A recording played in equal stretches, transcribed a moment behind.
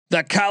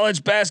The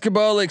college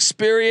basketball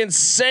experience,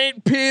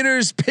 St.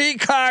 Peter's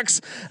Peacocks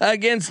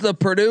against the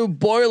Purdue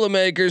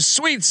Boilermakers.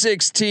 Sweet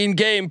 16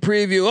 game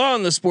preview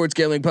on the Sports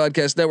Gambling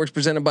Podcast Network,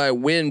 presented by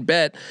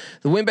WynnBET.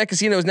 The WynnBET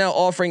Casino is now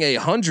offering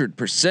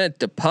 100%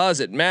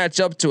 deposit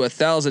match up to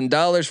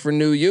 $1,000 for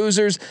new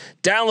users.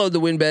 Download the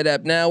WynnBET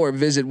app now or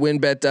visit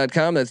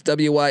wynnbet.com. That's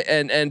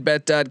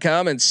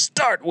WYNNBet.com and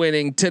start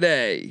winning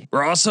today.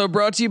 We're also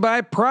brought to you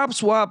by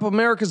PropSwap,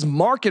 America's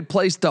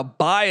marketplace to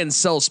buy and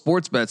sell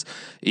sports bets.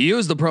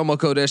 Use the promo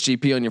code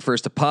SGP on your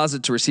first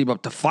deposit to receive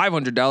up to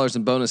 $500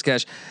 in bonus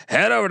cash.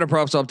 Head over to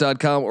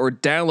PropSwap.com or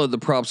download the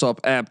PropSwap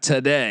app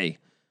today.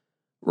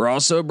 We're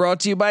also brought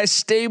to you by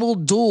Stable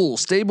Duel.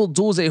 Stable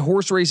Duel is a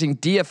horse racing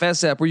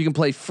DFS app where you can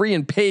play free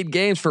and paid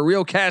games for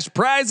real cash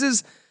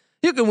prizes.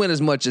 You can win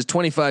as much as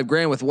 25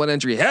 grand with one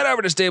entry. Head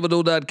over to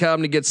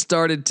StableDuel.com to get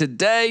started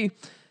today.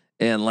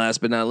 And last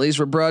but not least,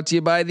 we're brought to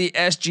you by the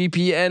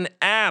SGPN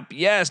app.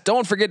 Yes,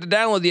 don't forget to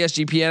download the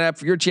SGPN app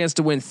for your chance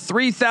to win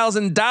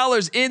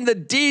 $3,000 in the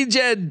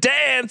DJ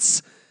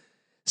Dance.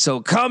 So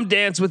come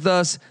dance with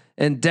us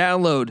and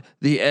download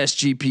the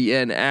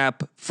SGPN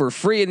app for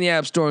free in the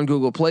App Store and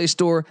Google Play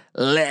Store.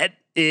 Let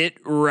it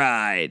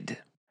ride.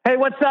 Hey,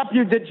 what's up,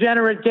 you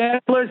degenerate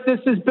gamblers?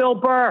 This is Bill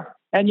Burr,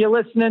 and you're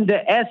listening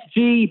to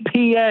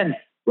SGPN.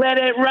 Let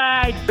it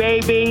ride,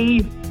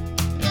 baby.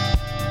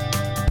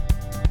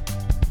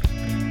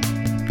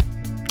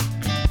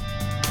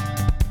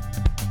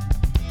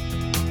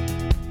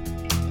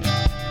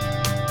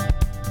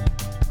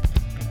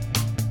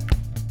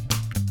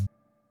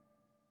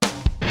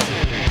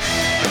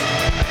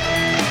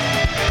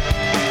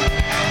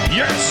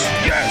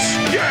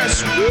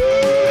 Yes.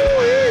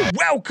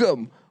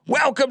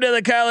 Welcome to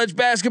the college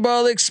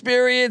basketball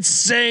experience.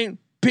 St.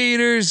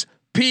 Peter's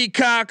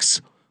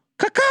Peacocks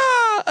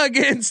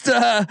against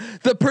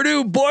the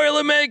Purdue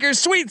Boilermakers.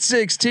 Sweet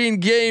 16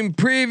 game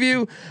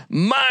preview.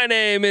 My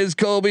name is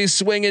Colby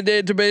Swinging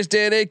Database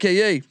Dan,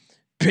 aka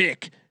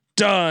Pick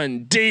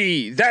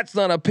Dundee. That's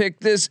not a pick.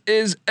 This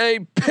is a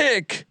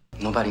pick.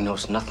 Nobody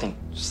knows nothing.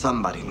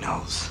 Somebody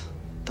knows.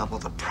 Double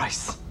the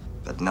price,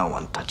 but no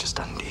one touches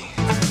Dundee.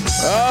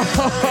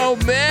 Oh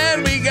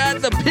man, we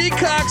got the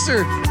Peacocks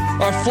are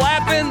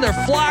flapping, they're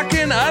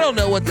flocking. I don't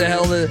know what the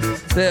hell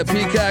the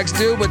Peacocks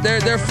do, but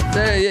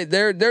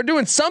they're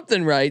doing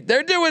something right.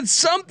 They're doing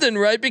something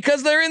right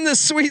because they're in the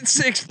Sweet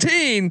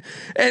 16.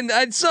 And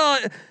I saw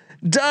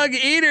Doug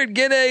Edert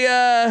get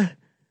a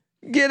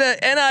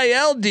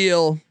NIL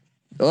deal.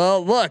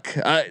 Well, look,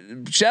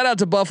 shout out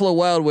to Buffalo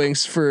Wild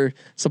Wings for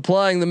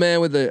supplying the man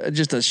with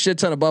just a shit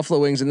ton of buffalo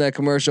wings in that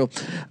commercial.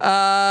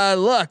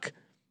 Look,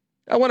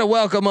 I want to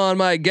welcome on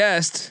my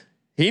guest.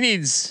 He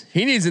needs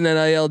an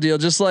NIL deal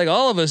just like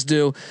all of us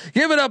do.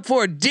 Give it up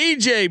for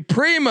DJ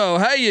Primo.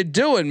 How you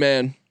doing,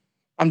 man?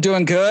 I'm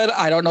doing good.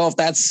 I don't know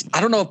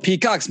if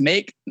peacocks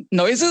make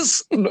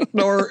noises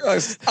or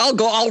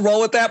I'll roll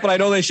with that, but I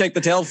know they shake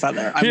the tail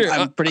feather.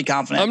 I'm pretty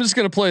confident. I'm just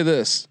going to play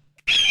this.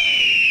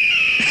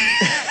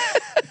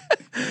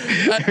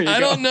 I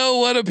don't know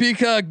what a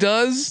peacock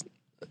does.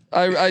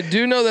 I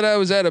do know that I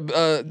was at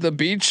the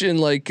beach in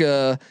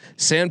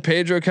San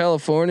Pedro,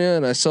 California,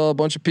 and I saw a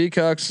bunch of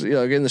peacocks,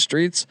 in the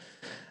streets.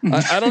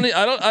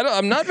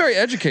 I'm not very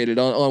educated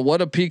on what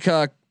a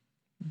peacock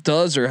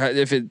does or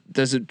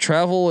does it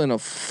travel in a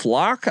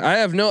flock? I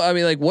have no. I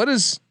mean, I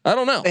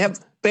don't know. They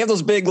have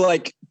those big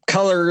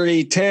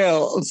colory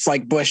tails,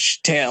 like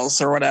bush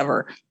tails or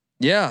whatever.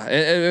 Yeah, I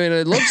mean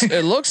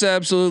it looks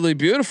absolutely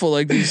beautiful,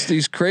 like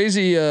these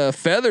crazy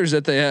feathers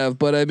that they have.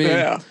 But I mean.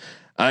 Yeah.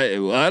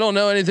 I don't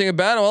know anything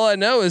about them. All I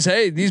know is,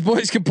 hey, these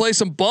boys can play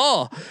some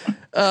ball.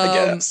 I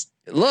guess.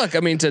 Look, I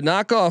mean, to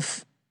knock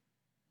off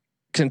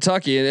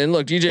Kentucky and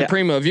look, DJ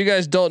Primo. If you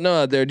guys don't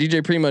know out there,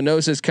 DJ Primo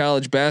knows his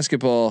college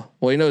basketball.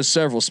 Well, he knows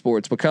several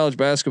sports, but college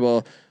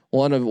basketball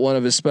one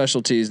of his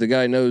specialties. The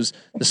guy knows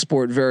the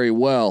sport very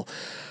well.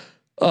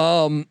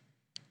 But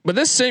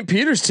this St.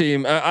 Peter's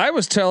team, I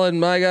was telling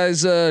my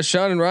guys,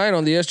 Sean and Ryan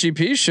on the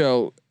SGP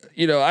show.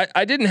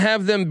 I didn't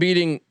have them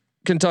beating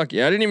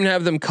Kentucky. I didn't even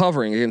have them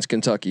covering against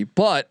Kentucky,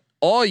 but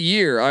all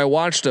year I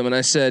watched them and I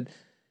said,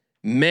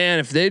 man,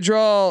 if they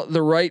draw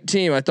the right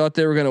team, I thought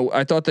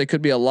they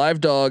could be a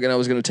live dog and I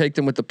was going to take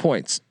them with the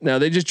points. Now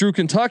they just drew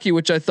Kentucky,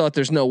 which I thought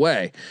there's no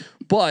way,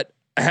 but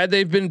had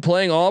they been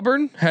playing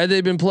Auburn, had they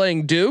been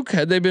playing Duke,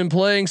 had they been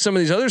playing some of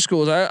these other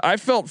schools, I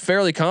felt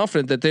fairly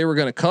confident that they were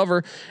going to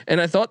cover.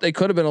 And I thought they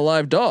could have been a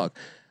live dog.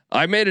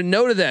 I made a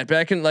note of that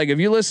back in if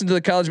you listen to the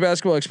college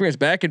basketball experience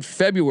back in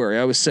February,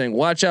 I was saying,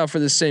 watch out for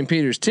this St.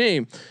 Peter's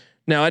team.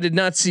 Now I did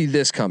not see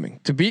this coming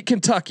to beat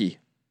Kentucky.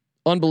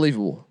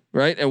 Unbelievable.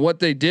 Right. And what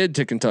they did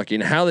to Kentucky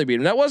and how they beat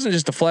them. That wasn't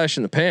just a flash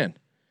in the pan.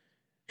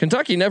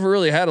 Kentucky never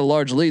really had a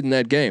large lead in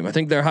that game. I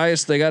think their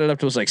highest, they got it up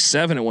to was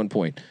 7 at one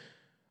point.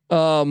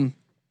 And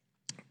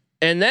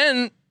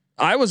then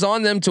I was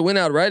on them to win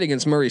outright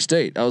against Murray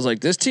State. I was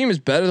like, this team is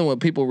better than what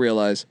people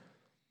realize.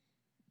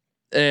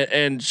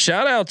 And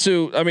shout out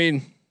to, I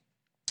mean,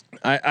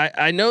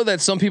 I know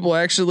that some people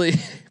actually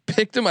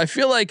picked them. I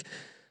feel like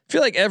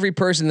every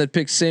person that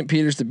picked St.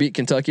 Peter's to beat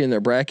Kentucky in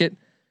their bracket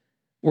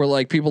were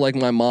like people like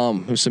my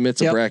mom who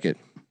submits a bracket.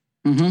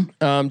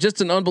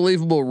 Just an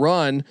unbelievable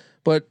run,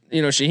 but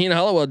Shaheen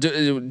Hollowell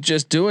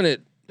just doing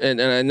it,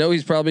 and I know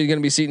he's probably going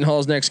to be Seton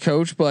Hall's next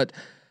coach, but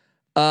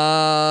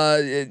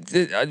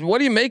what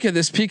do you make of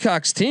this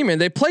Peacocks team?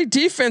 And they play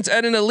defense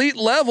at an elite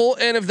level,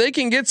 and if they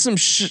can get some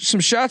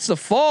shots to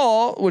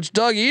fall, which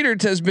Doug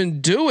Edert has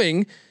been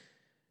doing,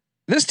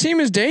 this team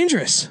is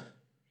dangerous.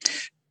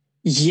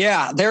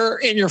 Yeah, they're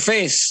in your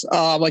face.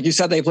 Like you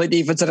said, they play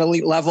defense at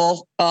elite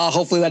level.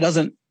 Hopefully that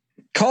doesn't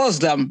cause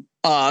them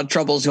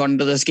troubles going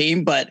into this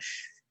game, but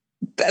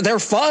they're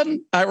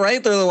fun,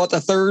 right? They're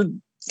the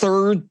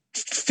third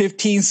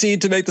 15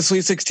 seed to make the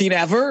Sweet 16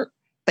 ever.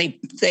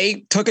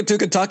 They took it to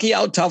Kentucky,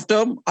 out toughed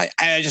them.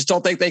 I just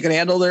don't think they can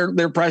handle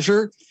their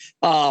pressure.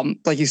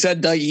 Like you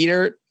said, Doug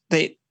Edert,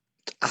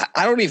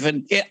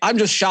 I'm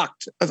just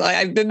shocked.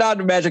 I did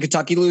not imagine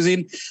Kentucky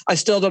losing. I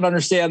still don't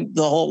understand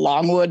the whole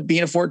Longwood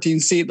being a 14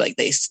 seed. Like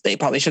they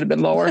probably should have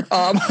been lower.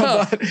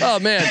 Oh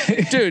man,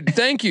 dude,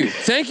 thank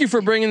you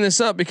for bringing this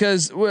up,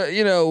 because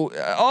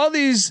all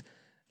these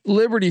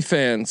Liberty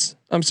fans.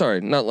 I'm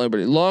sorry, not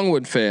Liberty,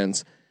 Longwood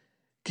fans.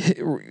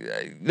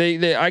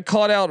 I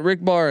called out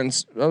Rick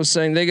Barnes. I was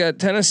saying they got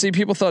Tennessee.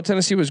 People thought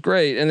Tennessee was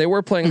great, and they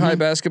were playing high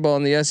basketball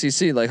in the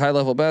SEC, like high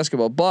level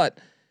basketball, but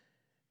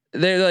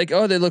they're like,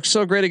 oh, they look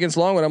so great against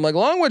Longwood. I'm like,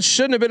 Longwood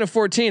shouldn't have been a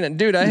 14. And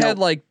dude, I had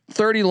like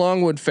 30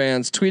 Longwood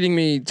fans tweeting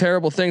me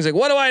terrible things. Like,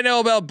 what do I know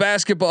about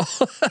basketball?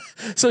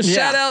 So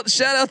shout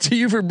out to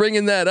you for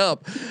bringing that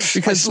up,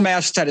 because I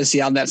smashed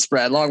Tennessee on that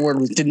spread.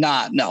 Longwood did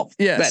not. No,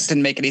 that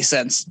didn't make any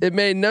sense. It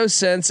made no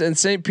sense. And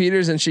St.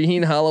 Peter's and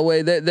Shaheen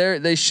Holloway,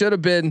 they should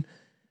have been.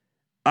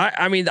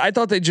 I mean, I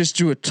thought they just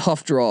drew a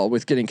tough draw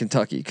with getting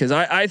Kentucky, because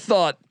I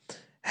thought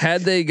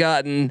had they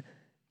gotten,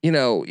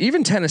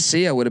 even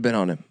Tennessee, I would have been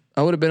on him.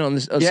 I would have been on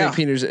this St.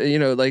 Peter's,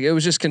 like it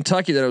was just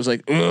Kentucky that I was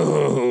like,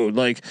 oh,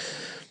 like,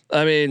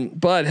 I mean,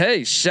 but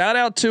hey, shout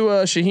out to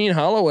Shaheen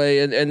Holloway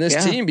and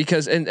this team,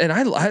 because and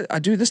I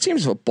do, this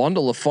team's a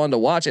bundle of fun to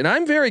watch, and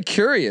I'm very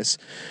curious.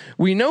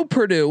 We know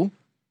Purdue.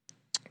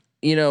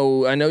 I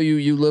know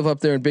you live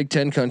up there in Big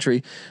Ten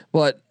country,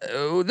 but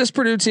this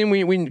Purdue team,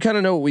 we kind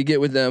of know what we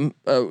get with them.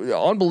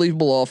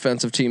 Unbelievable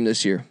offensive team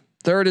this year,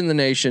 3rd in the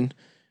nation.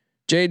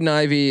 Jaden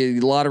Ivey,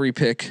 a lottery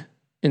pick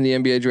in the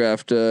NBA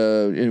draft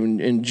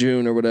in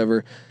June or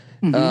whatever.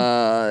 They're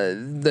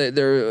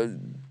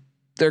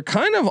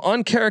kind of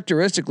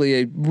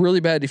uncharacteristically a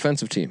really bad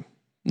defensive team.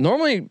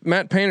 Normally,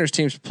 Matt Painter's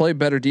teams play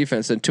better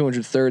defense than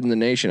 203rd in the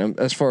nation,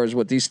 as far as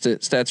what these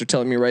stats are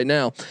telling me right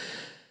now.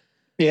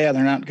 Yeah,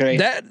 they're not great.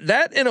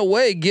 That in a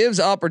way gives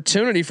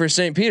opportunity for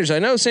St. Peter's. I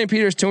know St.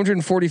 Peter's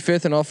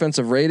 245th in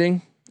offensive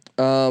rating.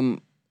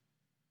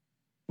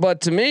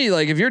 But to me,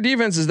 like, if your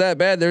defense is that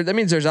bad, that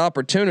means there's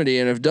opportunity.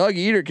 And if Doug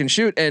Edert can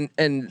shoot, and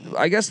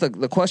I guess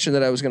the question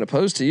that I was going to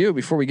pose to you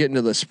before we get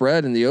into the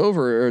spread and the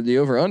over or the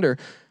over under,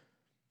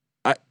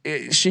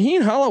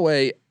 Shaheen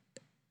Holloway,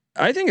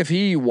 I think if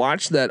he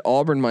watched that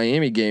Auburn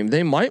Miami game,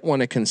 they might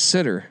want to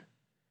consider.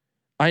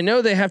 I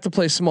know they have to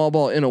play small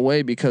ball in a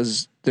way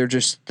because they're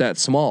just that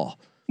small,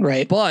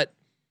 right? But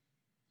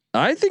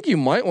I think you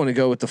might want to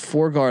go with the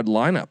 4-guard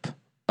lineup.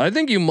 I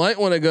think you might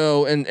want to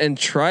go and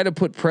try to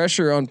put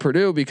pressure on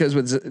Purdue,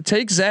 because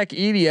take Zach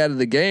Edey out of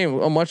the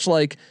game, much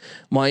like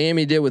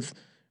Miami did with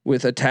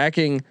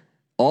attacking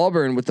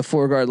Auburn with the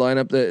 4-guard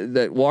lineup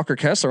that Walker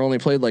Kessler only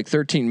played like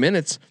 13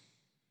 minutes.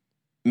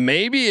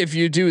 Maybe if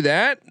you do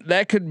that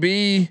could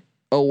be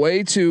a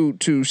way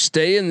to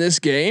stay in this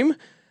game.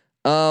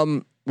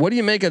 What do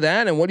you make of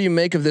that, and what do you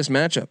make of this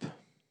matchup?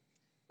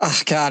 Oh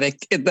God,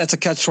 that's a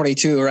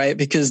catch-22, right?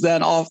 Because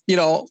then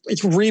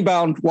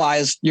rebound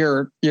wise,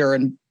 you're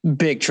in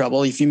big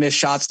trouble. If you miss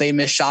shots, they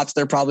miss shots.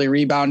 They're probably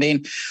rebounding.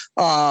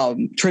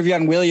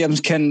 Trevion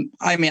Williams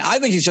I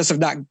think he's just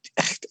I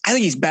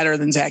think he's better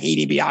than Zach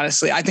Edey,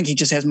 honestly. I think he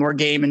just has more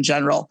game in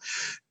general.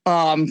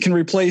 Can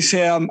replace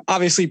him.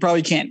 Obviously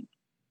probably can't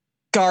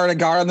guard a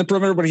guard on the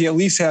perimeter, but he at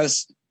least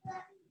has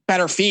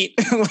better feet.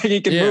 Like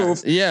he can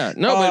move. Yeah.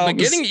 No, but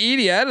getting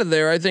Edey out of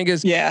there, I think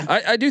is,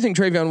 I do think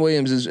Trevion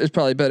Williams is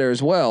probably better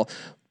as well,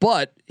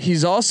 but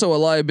he's also a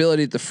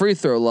liability at the free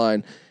throw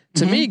line.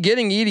 To me,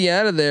 getting Edey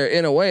out of there,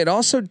 in a way, it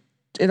also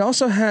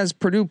has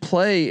Purdue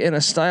play in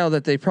a style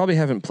that they probably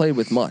haven't played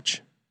with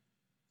much.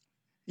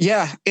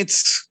 Yeah, I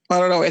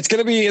don't know. It's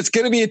gonna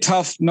be a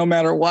tough no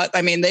matter what.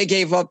 I mean, they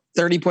gave up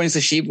 30 points to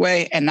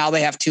Sheepway, and now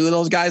they have 2 of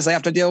those guys they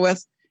have to deal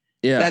with.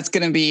 Yeah, that's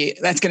gonna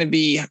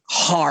be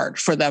hard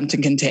for them to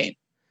contain.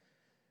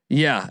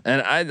 Yeah,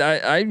 and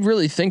I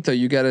really think though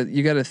you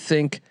gotta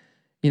think.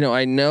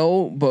 I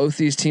know both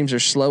these teams are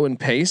slow in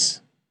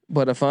pace,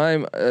 but if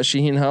I'm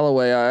Shaheen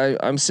Holloway,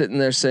 I'm sitting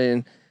there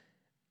saying,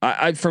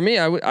 I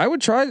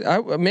would try.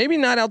 Maybe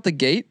not out the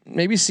gate.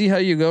 Maybe see how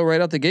you go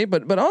right out the gate.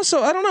 But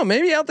also, I don't know.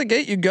 Maybe out the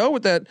gate you go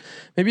with that.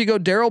 Maybe you go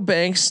Daryl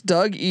Banks,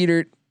 Doug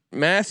Edert,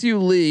 Matthew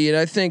Lee, and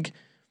I think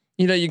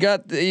you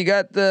got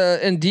the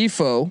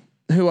Ndefo,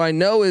 who I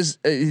know is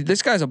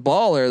this guy's a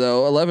baller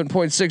though.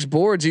 11.6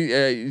 boards.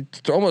 He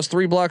almost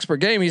 3 blocks per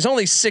game. He's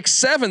only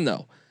 6'7"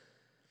 though.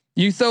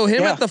 You throw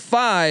him at the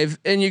 5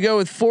 and you go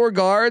with 4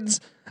 guards.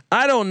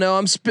 I don't know.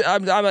 I'm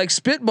like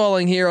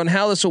spitballing here on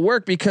how this will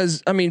work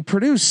because I mean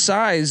Purdue's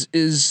size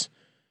is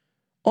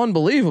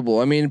unbelievable.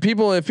 I mean,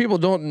 if people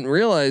don't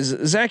realize,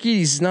 Zach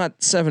Edey's not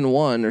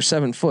 7'1" or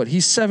 7 foot.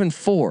 He's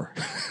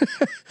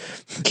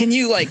 7'4". Can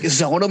you like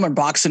zone him or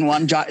box in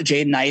one,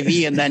 Jaden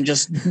Ivey, and then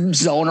just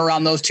zone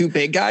around those 2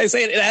 big guys?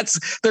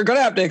 They're going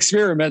to have to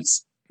experiment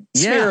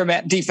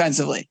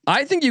defensively.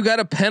 I think you got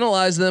to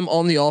penalize them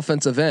on the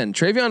offensive end.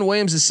 Travion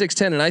Williams is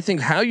 6'10", and I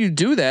think how you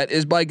do that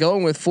is by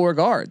going with 4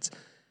 guards.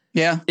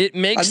 Yeah, it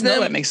makes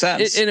them. That makes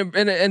sense.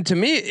 And to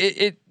me,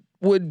 it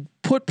would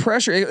put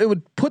pressure. It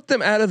would put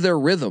them out of their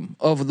rhythm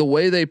of the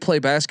way they play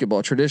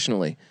basketball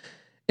traditionally.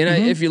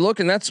 And if you look,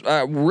 and that's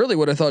really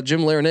what I thought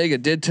Jim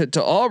Larrañaga did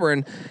to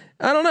Auburn.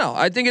 I don't know.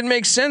 I think it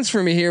makes sense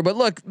for me here, but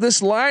look,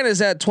 this line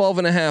is at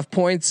 12.5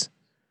 points.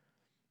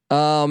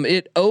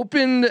 It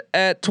opened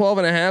at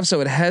 12.5,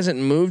 so it hasn't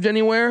moved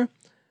anywhere.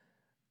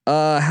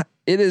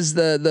 It is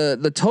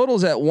the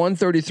totals at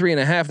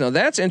 133.5. Now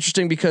that's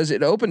interesting because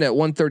it opened at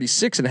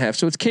 136.5,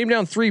 so it came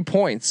down 3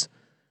 points,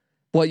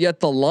 but yet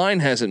the line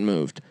hasn't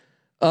moved.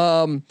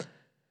 So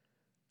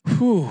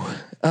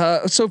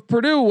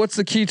Purdue, what's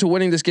the key to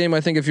winning this game?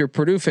 I think if you're a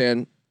Purdue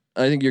fan,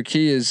 I think your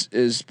key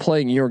is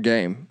playing your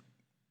game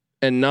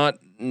and not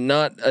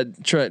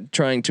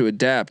trying to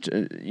adapt,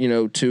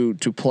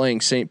 to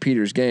playing St.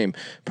 Peter's game.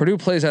 Purdue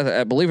plays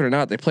at believe it or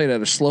not, they played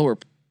at a slower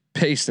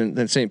pace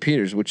than St.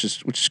 Peter's, which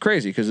is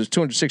crazy because it's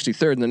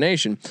 263rd in the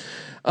nation.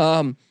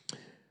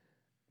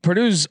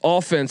 Purdue's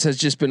offense has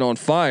just been on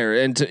fire,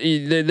 and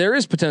there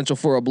is potential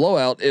for a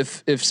blowout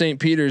if St.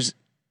 Peter's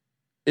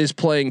is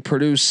playing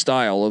Purdue's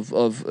style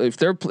of if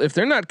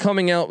they're not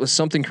coming out with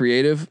something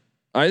creative.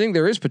 I think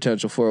there is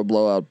potential for a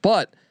blowout,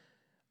 but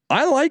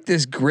I like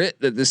this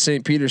grit that this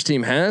St. Peter's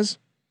team has.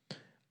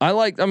 I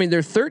mean,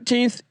 they're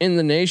 13th in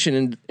the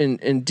nation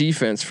in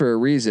defense for a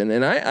reason.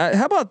 And I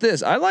how about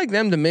this? I like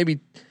them to maybe.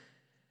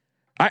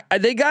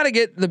 They got to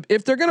get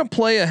if they're going to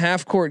play a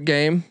half court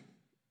game,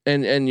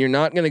 and you're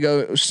not going to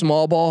go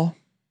small ball.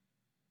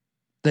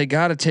 They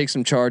got to take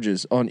some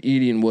charges on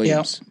Edey and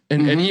Williams,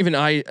 and even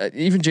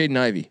Jaden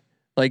Ivey.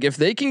 Like if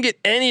they can get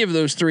any of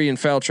those 3 in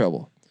foul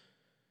trouble,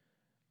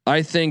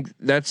 I think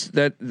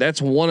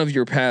that's one of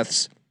your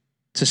paths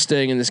to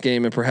staying in this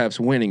game and perhaps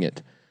winning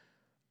it.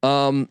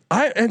 And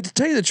to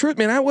tell you the truth,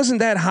 man, I wasn't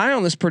that high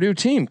on this Purdue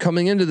team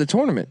coming into the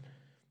tournament.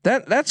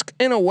 That's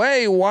in a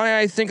way why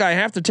I think I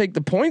have to take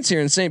the points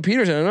here in St.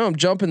 Peter's. I know I'm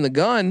jumping the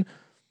gun,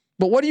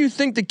 but what do you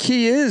think the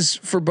key is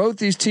for both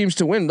these teams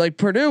to win? Like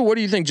Purdue, what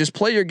do you think? Just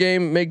play your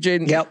game, make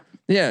Jaden. Yep.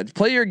 Yeah,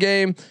 play your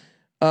game.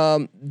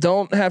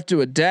 Don't have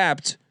to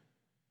adapt.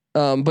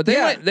 But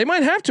they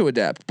might have to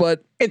adapt,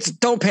 but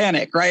don't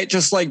panic, right?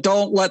 Just like,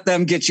 don't let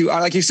them get you,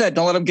 like you said,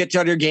 don't let them get you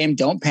out of your game.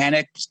 Don't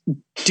panic,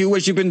 do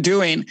what you've been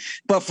doing.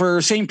 But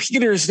for St.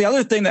 Peter's, the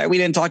other thing that we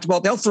didn't talk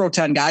about, they'll throw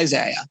 10 guys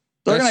at you.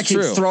 They're going to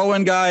keep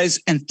throwing guys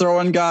and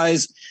throwing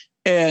guys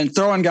and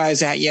throwing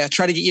guys at you,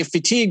 try to get you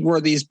fatigued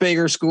where these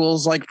bigger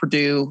schools like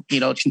Purdue,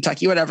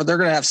 Kentucky, whatever, they're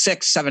going to have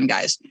 6-7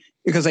 guys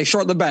because they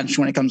short the bench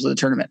when it comes to the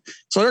tournament.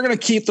 So they're going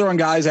to keep throwing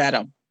guys at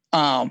them.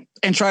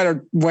 And try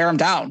to wear them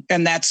down.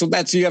 And that's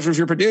you have, if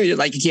you're Purdue, you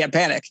can't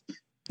panic.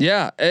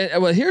 Yeah.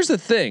 Well, here's the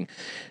thing.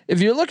 If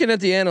you're looking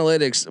at the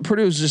analytics,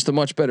 Purdue is just a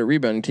much better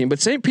rebounding team, but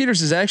St.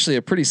 Peter's is actually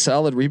a pretty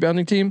solid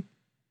rebounding team,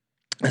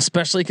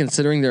 especially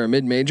considering they're a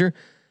mid-major.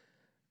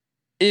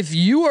 If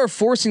you are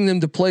forcing them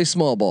to play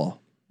small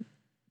ball,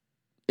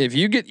 if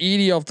you get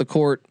Edey off the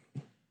court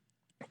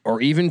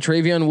or even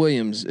Travion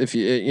Williams, if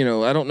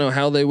I don't know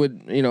how they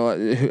would,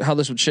 how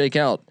this would shake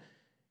out.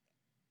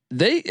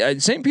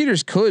 St.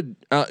 Peter's could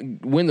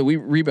win the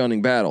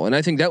rebounding battle, and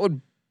I think that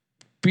would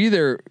be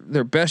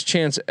their best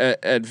chance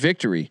at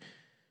victory.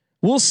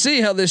 We'll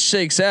see how this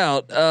shakes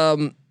out.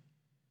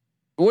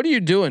 What are you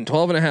doing?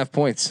 12.5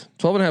 points.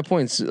 12.5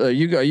 points. Are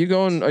you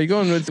going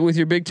with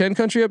your Big Ten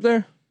country up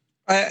there?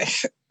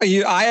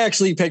 I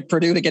actually picked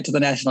Purdue to get to the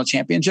national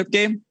championship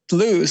game, to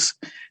lose,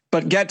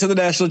 but get to the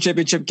national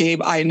championship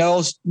game. I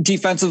know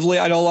defensively,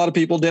 I know a lot of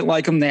people didn't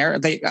like them there.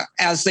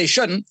 As they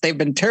shouldn't. They've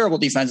been terrible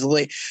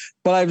defensively,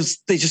 but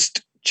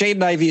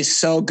Jaden Ivey is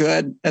so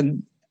good,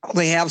 and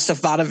they have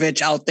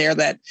Stefanovic out there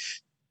that,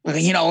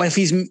 if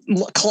he's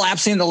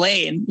collapsing the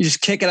lane, you just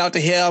kick it out to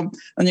him,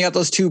 and you got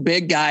those 2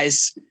 big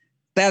guys.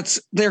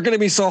 They're going to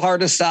be so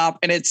hard to stop,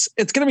 and it's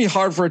going to be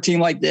hard for a team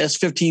like this,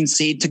 15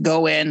 seed, to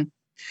go in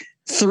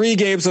 3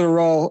 games in a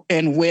row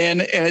and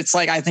win. And it's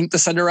like, I think the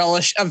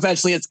Cinderella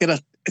eventually it's going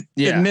to,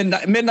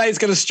 midnight's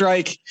going to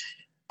strike.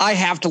 I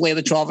have to lay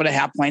the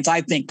 12.5 points. I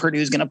think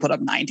Purdue's going to put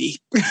up 90.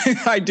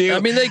 I do. I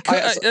mean, they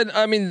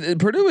could,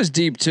 Purdue is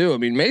deep too. I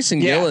mean, Mason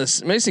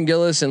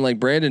Gillis and like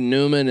Brandon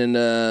Newman and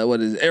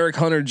Eric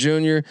Hunter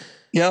Jr.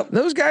 Yep.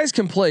 Those guys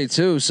can play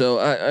too. So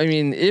I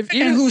mean,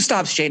 who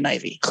stops Jaden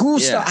Ivey?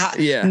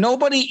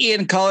 Nobody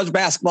in college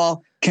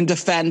basketball can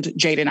defend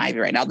Jaden Ivey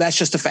right now. That's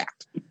just a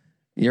fact.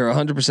 You're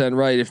 100%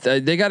 right. If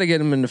they got to get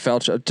him into foul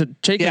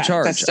taking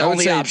charge, that's the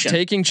only option.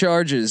 Taking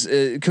charges,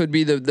 it could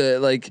be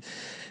the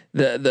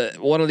the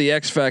one of the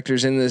X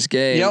factors in this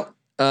game. Yep.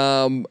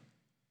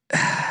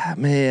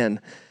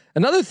 Man,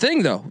 another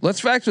thing though, let's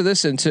factor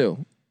this in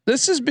too.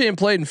 This is being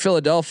played in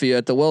Philadelphia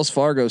at the Wells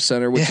Fargo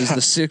Center, which is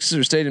the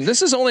Sixers Stadium.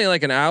 This is only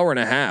like an hour and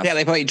a half. Yeah,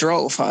 they probably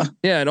drove, huh?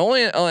 Yeah, and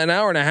only an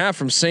hour and a half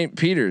from St.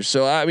 Peter's.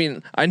 So I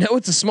mean, I know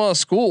it's a small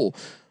school,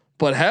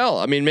 but hell,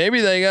 I mean,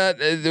 maybe they got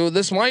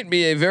this might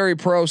be a very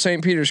pro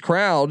St. Peter's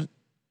crowd.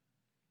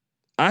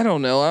 I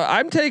don't know.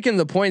 I'm taking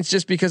the points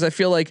just because I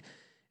feel like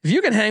if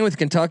you can hang with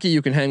Kentucky,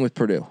 you can hang with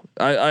Purdue.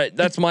 I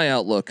that's my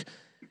outlook.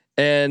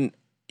 And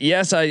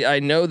yes, I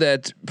know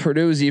that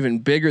Purdue is even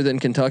bigger than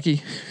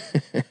Kentucky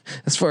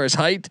as far as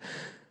height,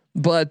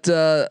 but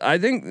I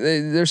think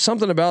there's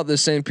something about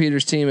this St.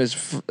 Peter's team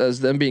as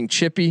them being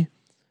chippy,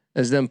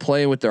 as them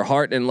playing with their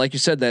heart, and like you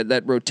said,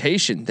 that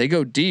rotation, they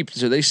go deep,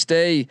 so they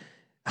stay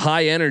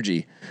high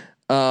energy.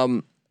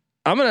 I'm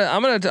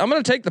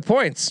gonna take the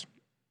points.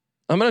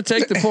 I'm going to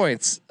take the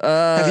points.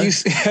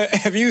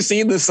 Have you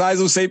seen the size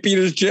of St.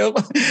 Peter's gym?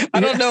 I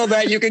don't know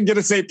that you can get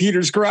a St.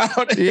 Peter's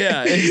crowd.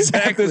 Yeah,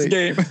 exactly. At this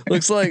game. It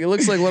looks like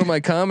one of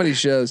my comedy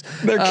shows.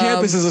 Their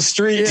campus is a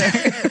street.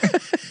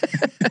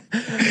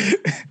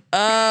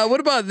 Yeah. What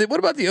about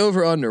the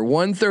over under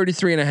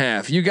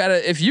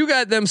 133.5? If you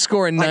got them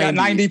scoring 90, I got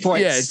 90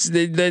 points. Yes,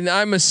 then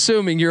I'm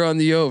assuming you're on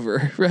the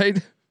over, right?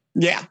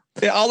 Yeah.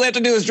 All they have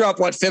to do is drop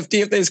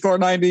 50 if they score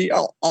 90.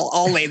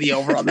 I'll lay the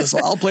over on this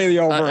one. I'll play the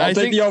over. I'll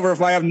take the over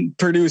if I have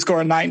Purdue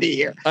scoring 90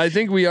 here. I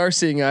think we are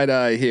seeing eye to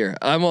eye here.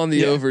 I'm on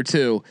the over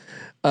too.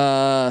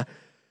 I'm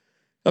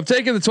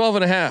taking the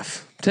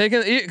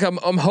 12.5.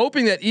 I'm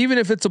hoping that even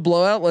if it's a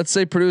blowout, let's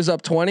say Purdue's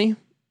up 20,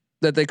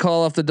 that they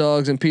call off the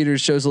dogs and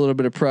Peters shows a little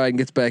bit of pride and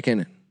gets back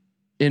in it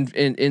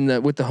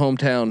with the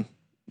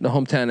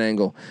hometown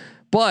angle.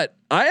 But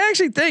I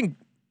actually think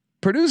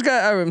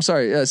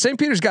St.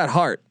 Peter's got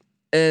heart.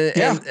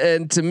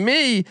 And to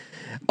me,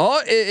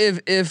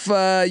 if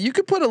you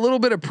could put a little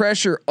bit of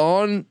pressure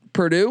on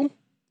Purdue,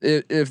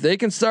 if they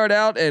can start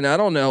out and I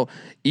don't know,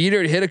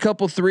 either hit a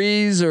couple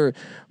threes and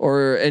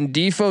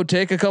Defo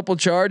take a couple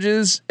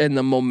charges and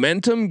the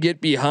momentum get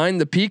behind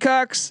the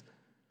Peacocks,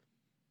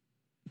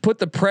 put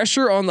the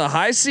pressure on the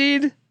high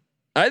seed,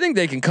 I think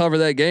they can cover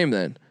that game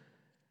then.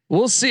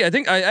 We'll see.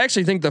 I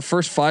actually think the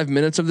first 5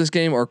 minutes of this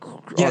game are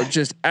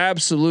just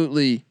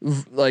absolutely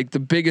like the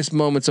biggest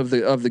moments of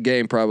the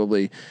game.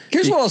 Probably.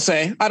 Here's what I'll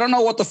say. I don't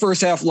know what the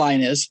first half line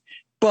is,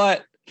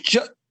 but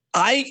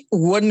I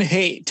wouldn't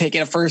hate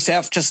taking a first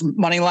half just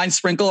money line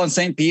sprinkle on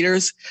St.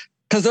 Peter's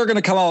because they're going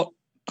to come out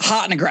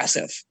hot and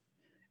aggressive,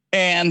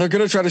 and they're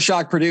going to try to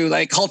shock Purdue,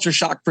 like culture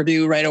shock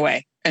Purdue right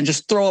away, and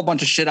just throw a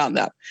bunch of shit on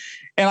them.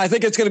 And I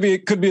think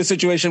could be a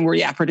situation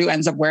where Purdue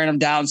ends up wearing them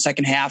down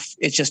second half.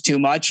 It's just too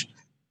much.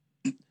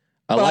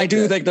 But I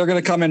do think they're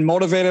going to come in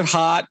motivated,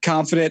 hot,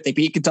 confident. They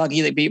beat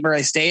Kentucky. They beat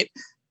Murray State.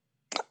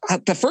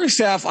 The first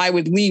half, I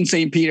would lean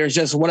St. Peter's,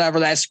 just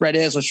whatever that spread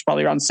is, which is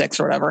probably around 6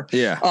 or whatever.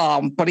 Yeah.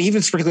 But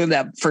even sprinkling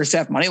that first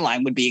half money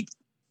line would be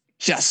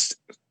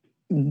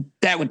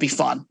that would be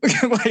fun.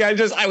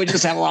 I would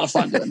just have a lot of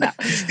fun doing that.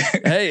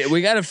 Hey,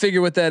 we got to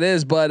figure what that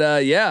is, but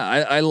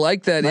I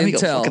like that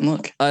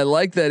intel. I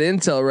like that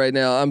intel right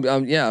now.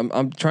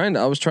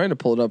 I was trying to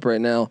pull it up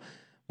right now.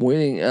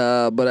 Waiting,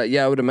 but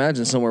I would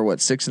imagine somewhere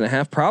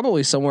 6.5,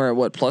 probably somewhere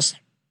at plus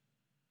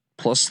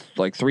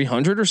like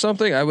 300 or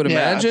something. I would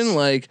imagine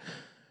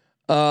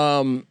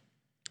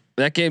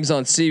that game's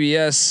on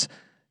CBS.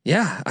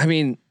 Yeah, I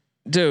mean,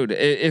 dude,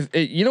 if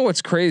you know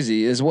what's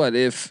crazy is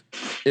if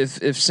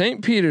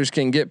St. Peter's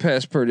can get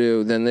past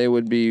Purdue, then they're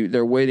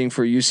waiting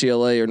for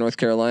UCLA or North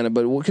Carolina.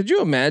 But could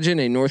you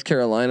imagine a North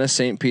Carolina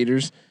St.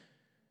 Peter's?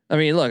 I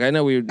mean, look, I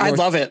know I'd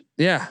love it.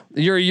 Yeah,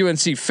 you're a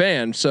UNC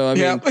fan, so I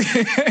mean.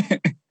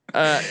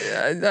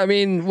 I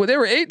mean, they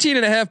were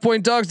 18.5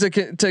 point dogs to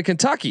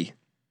Kentucky.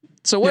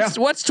 So what's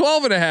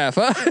 12.5?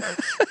 Huh?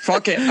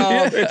 Fuck it.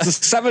 It's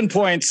 7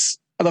 points.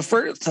 The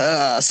first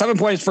 7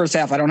 points first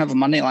half. I don't have a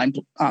money line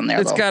on there.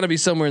 It's got to be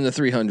somewhere in the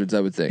 300s, I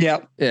would think.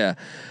 Yep. Yeah.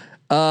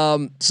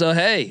 So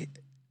hey,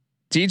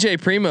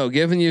 DJ Primo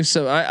giving you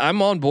some.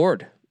 I'm on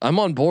board.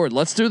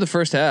 Let's do the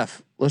first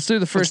half. Let's do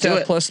the first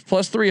half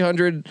plus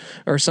 300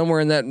 or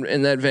somewhere in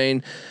that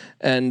vein.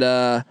 And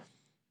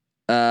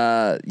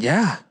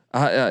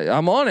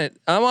I'm on it.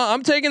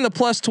 I'm taking the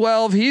plus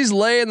 12. He's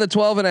laying the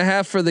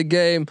 12.5 for the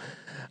game.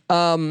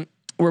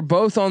 We're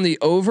both on the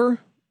over.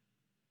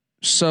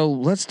 So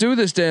let's do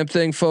this damn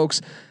thing,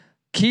 folks.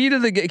 Key to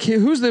the game.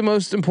 Who's the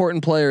most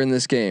important player in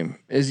this game?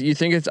 You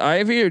think it's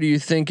Ivy, or do you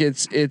think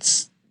it's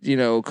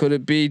could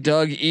it be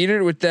Doug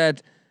Eater with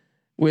that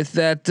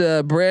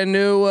brand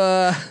new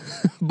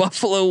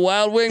Buffalo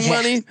Wild Wing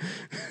money?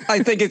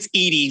 I think it's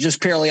Edie,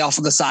 just purely off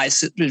of the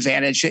size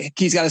advantage.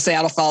 He's got to stay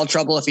out of foul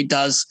trouble. If he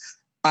does,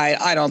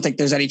 I don't think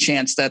there's any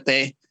chance that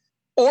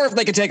or if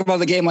they could take him out of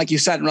the game, like you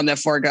said, and run that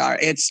forward guard.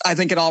 I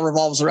think it all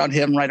revolves around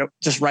him right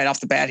off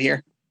the bat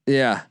here.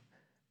 Yeah.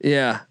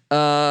 Yeah.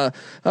 All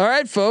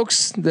right,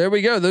 folks, there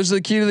we go. Those are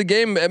the key to the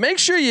game. Make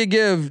sure you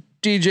give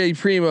DJ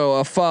Primo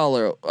a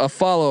follow.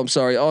 I'm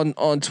sorry,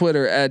 on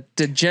Twitter at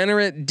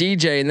Degenerate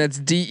DJ, and that's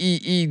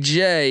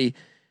DEEJ.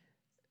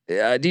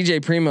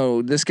 DJ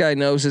Primo, this guy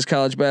knows his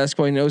college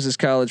basketball. He knows his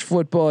college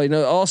football. He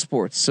knows all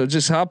sports. So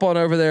just hop on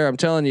over there. I'm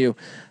telling you,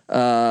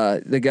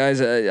 the guys,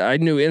 I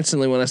knew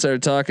instantly when I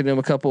started talking to him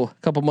a couple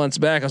months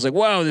back. I was like,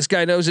 wow, this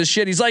guy knows his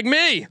shit. He's like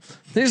me.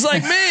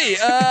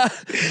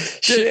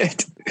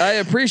 Shit. I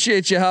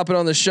appreciate you hopping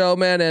on the show,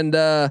 man.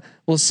 And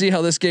we'll see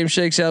how this game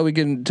shakes out. We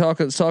can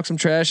talk some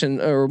trash,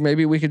 or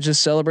maybe we could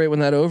just celebrate when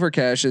that over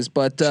cashes.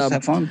 But just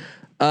have fun.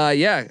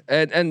 Yeah,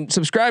 and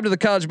subscribe to the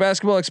College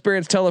Basketball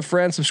Experience. Tell a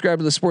friend. Subscribe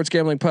to the Sports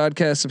Gambling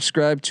Podcast.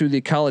 Subscribe to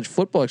the College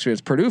Football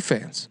Experience.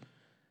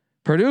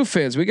 Purdue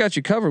fans, we got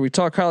you covered. We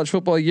talk college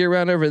football year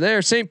round over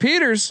there. St.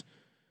 Peter's,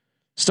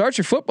 start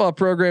your football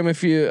program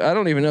if you. I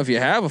don't even know if you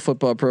have a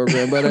football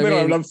program, but I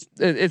mean,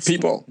 it's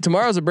people.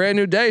 Tomorrow's a brand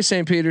new day,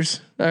 St.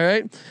 Peter's. All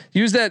right,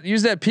 use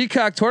that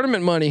Peacock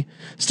tournament money.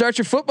 Start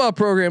your football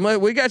program.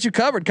 We got you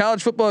covered.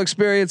 College Football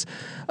Experience.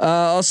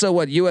 Also,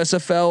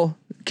 USFL.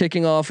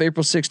 Kicking off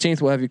April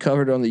 16th, we'll have you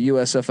covered on the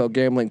USFL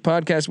Gambling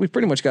Podcast. We've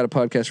pretty much got a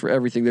podcast for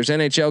everything. There's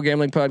NHL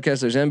Gambling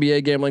Podcast. There's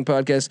NBA Gambling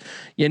Podcast.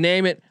 You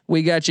name it,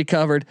 we got you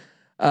covered.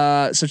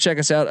 So check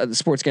us out at the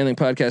Sports Gambling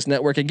Podcast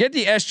Network and get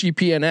the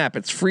SGPN app.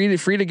 It's free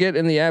to get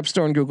in the App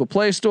Store and Google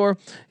Play Store.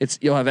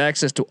 You'll have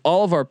access to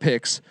all of our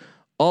picks,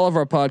 all of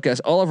our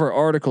podcasts, all of our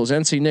articles.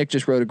 NC Nick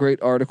just wrote a great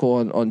article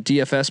on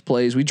DFS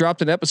plays. We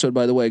dropped an episode,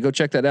 by the way. Go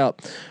check that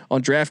out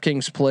on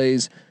DraftKings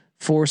plays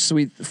for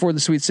the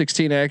Sweet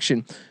 16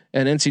 action.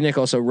 And NC Nick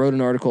also wrote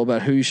an article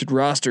about who you should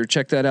roster.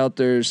 Check that out.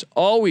 There's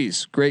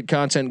always great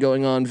content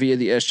going on via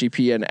the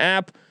SGPN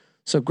app.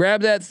 So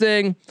grab that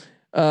thing.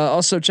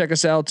 Also check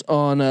us out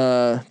on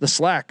the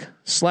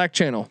Slack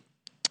channel.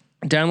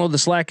 Download the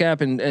Slack app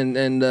and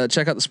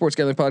check out the Sports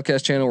Gambling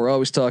Podcast channel. We're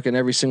always talking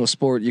every single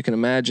sport you can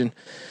imagine.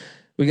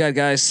 We got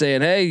guys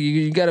saying, hey,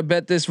 you got to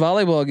bet this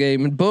volleyball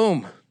game, and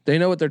boom, they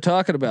know what they're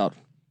talking about.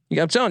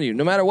 I'm telling you,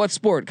 no matter what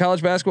sport,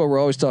 college basketball, we're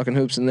always talking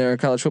hoops in there.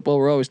 College football,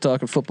 we're always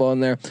talking football in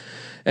there.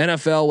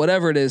 NFL,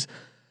 whatever it is.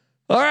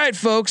 All right,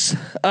 folks.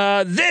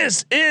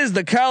 This is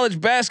the College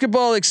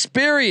Basketball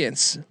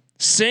Experience.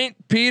 St.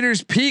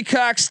 Peter's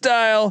Peacock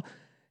style.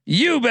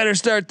 You better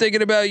start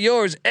thinking about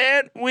yours.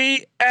 And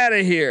we out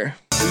of here.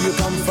 Do you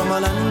come from a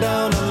land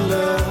down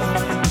under?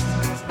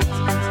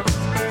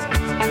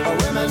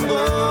 Women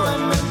go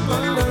and men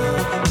wonder.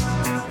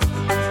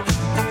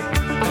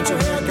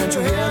 Can't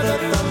you hear the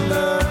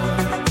thunder?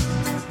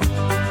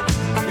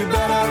 You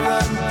better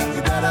run,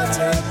 you better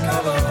take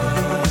cover.